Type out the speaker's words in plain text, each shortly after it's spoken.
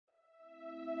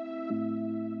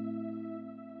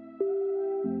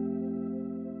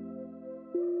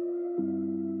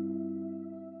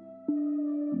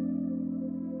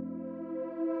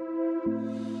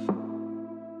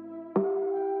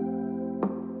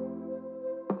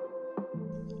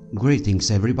Greetings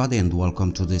everybody and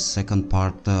welcome to this second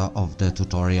part of the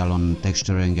tutorial on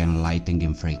texturing and lighting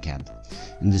in Freecad.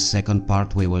 In this second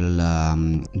part we will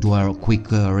do a quick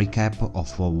recap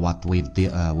of what we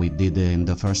did in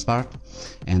the first part,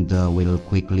 and we'll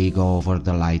quickly go over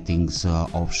the lightings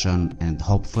option, and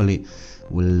hopefully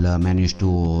we'll manage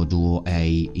to do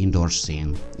a indoor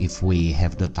scene if we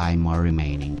have the time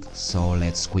remaining. So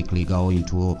let's quickly go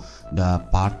into the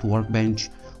part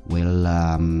workbench. We'll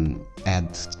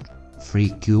add 3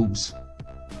 cubes,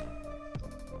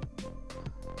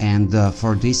 and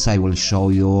for this I will show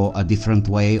you a different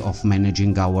way of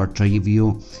managing our tree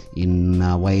view in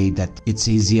a way that it's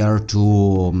easier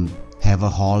to have a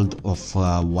hold of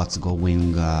what's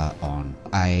going on.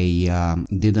 I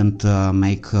didn't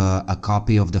make a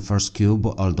copy of the first cube,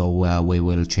 although we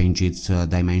will change its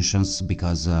dimensions,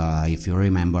 because if you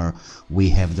remember, we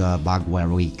have the bug where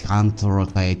we can't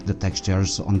rotate the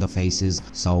textures on the faces.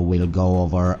 So we'll go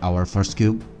over our first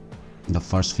cube. The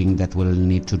first thing that we'll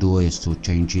need to do is to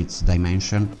change its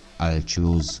dimension. I'll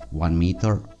choose 1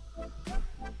 meter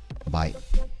by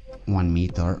 1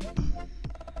 meter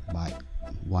by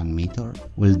 1 meter.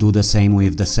 We'll do the same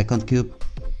with the second cube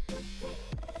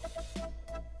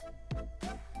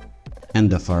and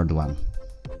the third one.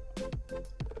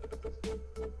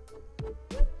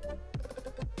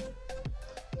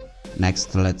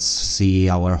 Next, let's see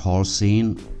our whole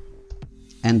scene,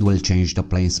 and we'll change the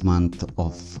placement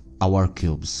of our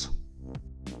cubes.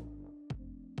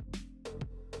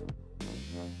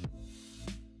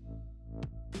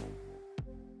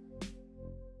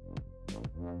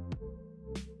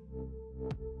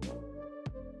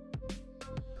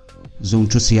 Zoom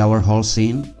to see our whole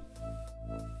scene.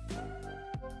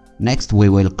 Next we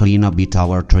will clean a bit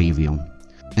our tree view,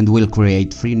 and we'll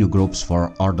create 3 new groups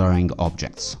for ordering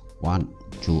objects, 1,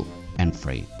 2 and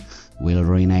 3. We'll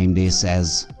rename this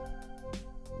as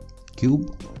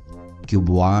cube, cube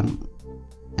 1,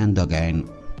 and again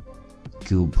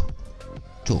cube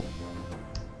 2.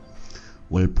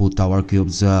 We'll put our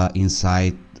cubes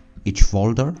inside each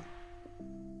folder.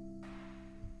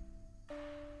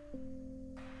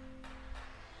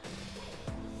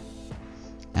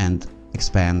 And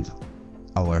expand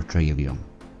our tree view.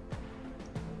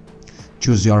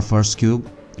 Choose your first cube,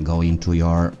 go into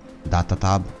your data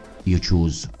tab, you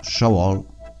choose show all.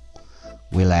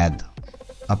 We'll add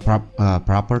a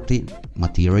property,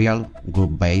 material,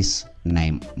 group base,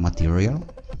 name material.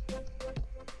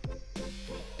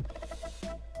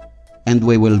 And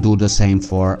we will do the same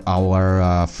for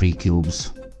our 3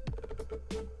 cubes.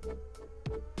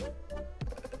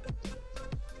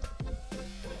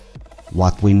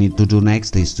 What we need to do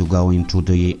next is to go into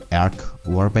the arc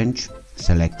workbench,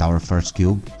 select our first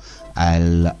cube.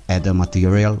 I'll add a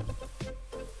material,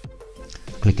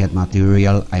 click add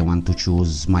material. I want to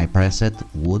choose my preset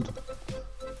wood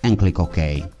and click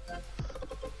OK.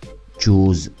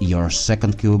 Choose your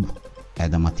second cube,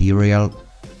 add a material,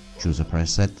 choose a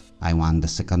preset. I want the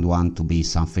second one to be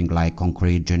something like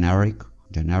concrete generic.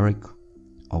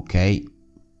 OK.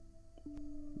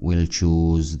 We'll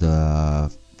choose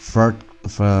the third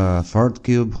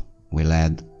cube, we'll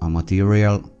add a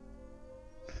material,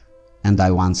 and I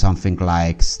want something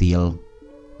like steel.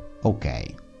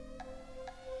 OK.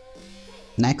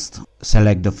 Next,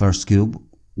 select the first cube,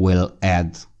 we'll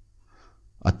add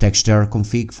a texture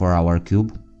config for our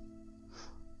cube.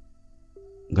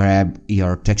 Grab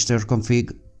your texture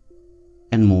config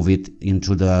and move it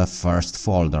into the first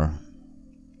folder.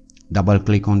 Double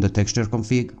click on the texture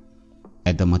config,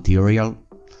 add the material.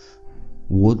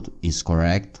 Wood is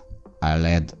correct. I'll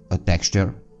add a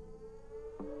texture.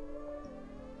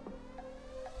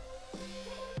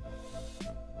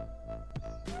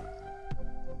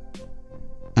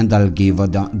 And I'll give a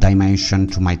dimension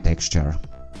to my texture.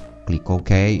 Click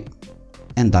OK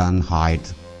and then hide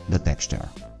the texture.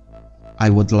 I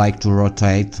would like to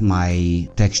rotate my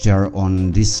texture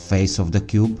on this face of the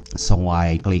cube, so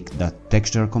I click the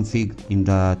texture config in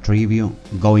the tree view,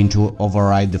 go into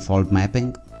override default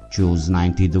mapping, choose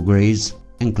 90 degrees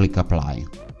and click apply.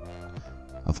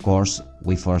 Of course,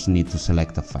 we first need to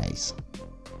select a face.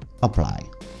 Apply.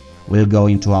 We'll go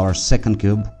into our second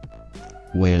cube.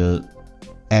 We'll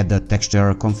add the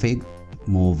texture config.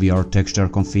 Move your texture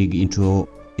config into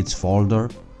its folder.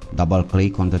 Double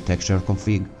click on the texture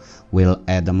config. We'll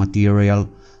add a material.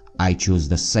 I choose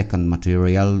the second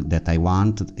material that I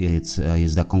want. It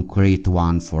is the concrete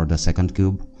one for the second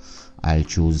cube. I'll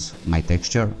choose my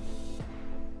texture.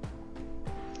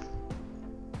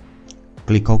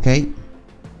 Click OK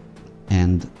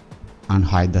and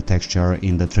unhide the texture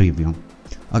in the tree view.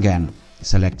 Again,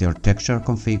 select your texture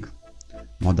config,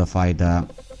 modify the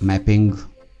mapping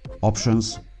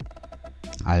options,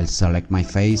 I'll select my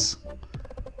face.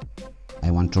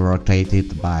 I want to rotate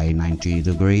it by 90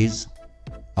 degrees.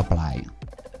 Apply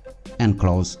and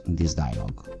close this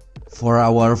dialog. For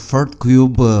our third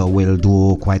cube we'll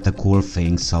do quite a cool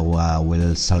thing, so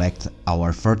we'll select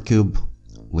our third cube,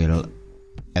 we'll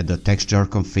add the texture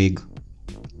config,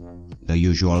 the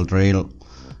usual drill,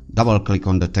 double click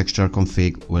on the texture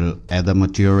config, we'll add a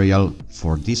material.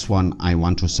 For this one I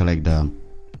want to select the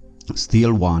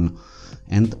steel one,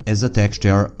 and as a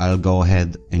texture I'll go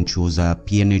ahead and choose a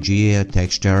PNG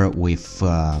texture with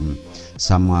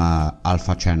some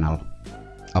alpha channel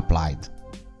applied.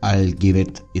 I'll give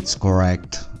it its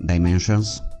correct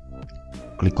dimensions,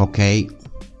 click OK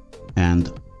and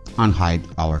unhide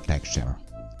our texture.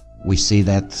 We see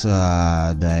that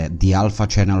the alpha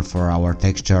channel for our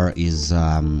texture is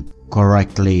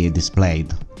correctly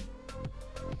displayed.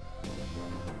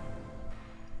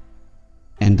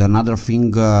 And another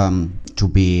thing to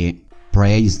be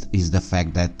praised is the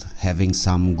fact that having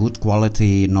some good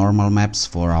quality normal maps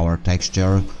for our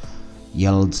texture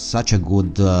yields such a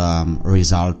good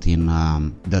result in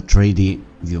the 3D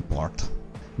viewport.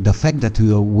 The fact that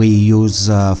we use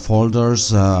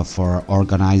folders for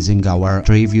organizing our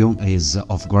tree view is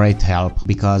of great help,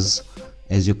 because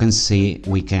as you can see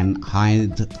we can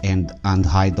hide and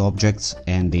unhide objects,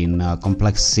 and in a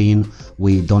complex scene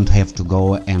we don't have to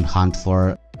go and hunt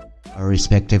for a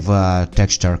respective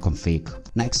texture config.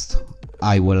 Next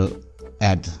I will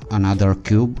add another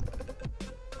cube.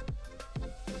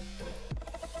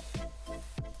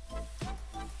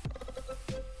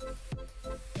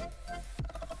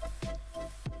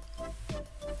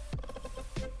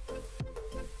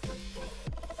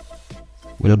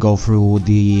 We'll go through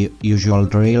the usual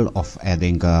drill of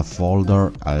adding a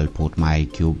folder. I'll put my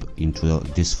cube into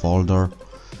this folder.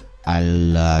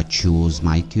 I'll choose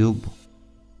my cube.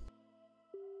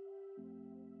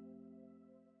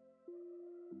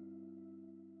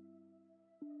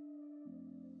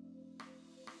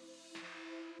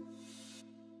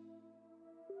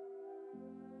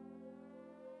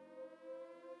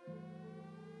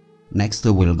 Next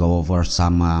we'll go over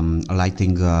some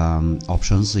lighting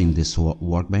options in this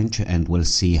workbench, and we'll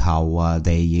see how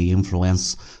they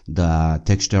influence the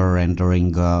texture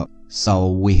rendering.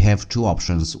 So we have two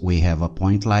options. We have a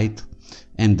point light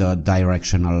and a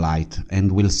directional light, and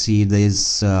we'll see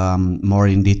this more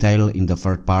in detail in the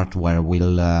third part, where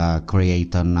we'll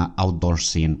create an outdoor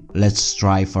scene. Let's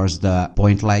try first the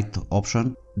point light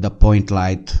option. The point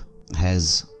light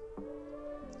has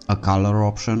a color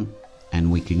option, and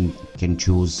we can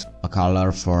choose a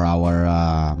color for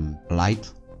our light.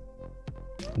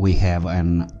 We have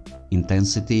an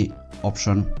intensity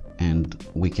option, and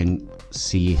we can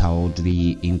see how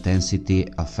the intensity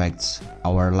affects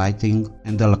our lighting,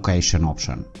 and the location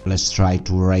option. Let's try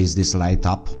to raise this light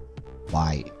up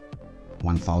by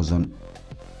 1000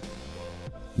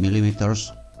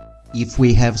 millimeters. If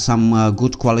we have some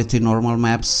good quality normal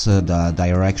maps, the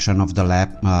direction of the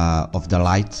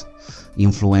light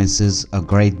influences a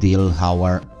great deal how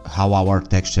our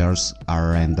textures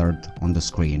are rendered on the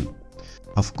screen.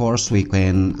 Of course we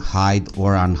can hide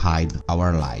or unhide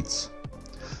our lights.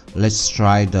 Let's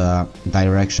try the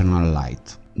directional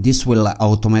light. This will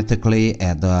automatically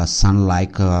add a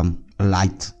sun-like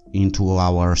light into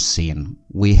our scene.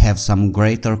 We have some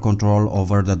greater control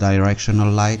over the directional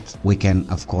light. We can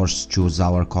of course choose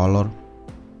our color,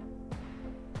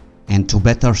 and to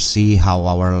better see how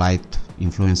our light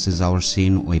influences our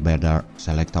scene, we better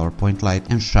select our point light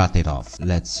and shut it off.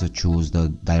 Let's choose the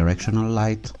directional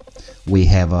light. We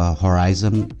have a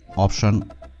horizon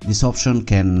option. This option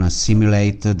can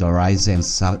simulate the rise and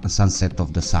sunset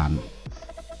of the sun.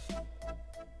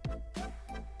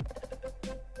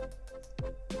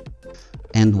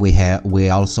 And we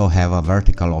also have a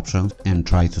vertical option, and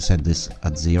try to set this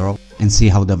at 0 and see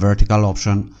how the vertical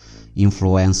option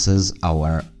influences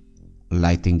our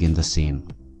lighting in the scene.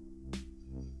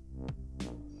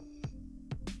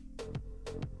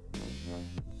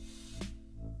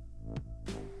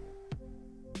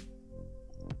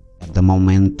 At the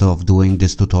moment of doing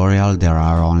this tutorial there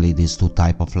are only these two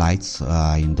types of lights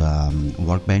in the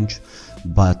workbench,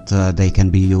 but they can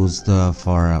be used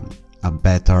for a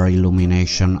better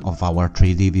illumination of our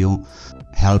 3D view,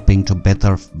 helping to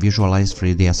better visualize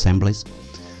 3D assemblies,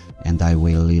 and I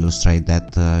will illustrate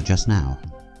that just now.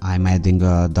 I'm adding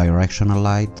a directional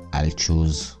light. I'll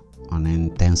choose an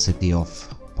intensity of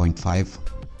 0.5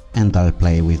 and I'll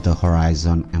play with the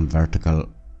horizon and vertical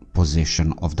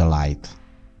position of the light.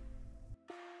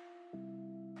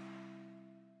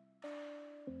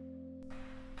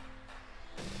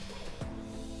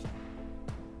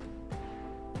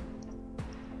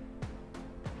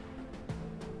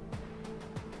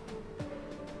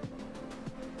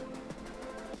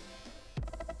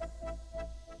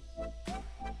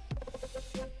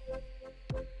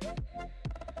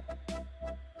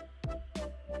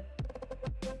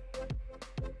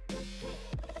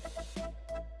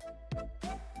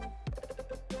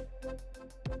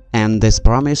 And as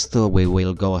promised, we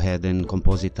will go ahead and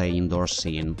composite an indoor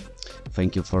scene.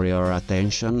 Thank you for your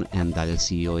attention, and I'll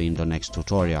see you in the next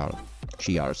tutorial.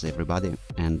 Cheers everybody,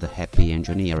 and happy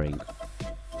engineering!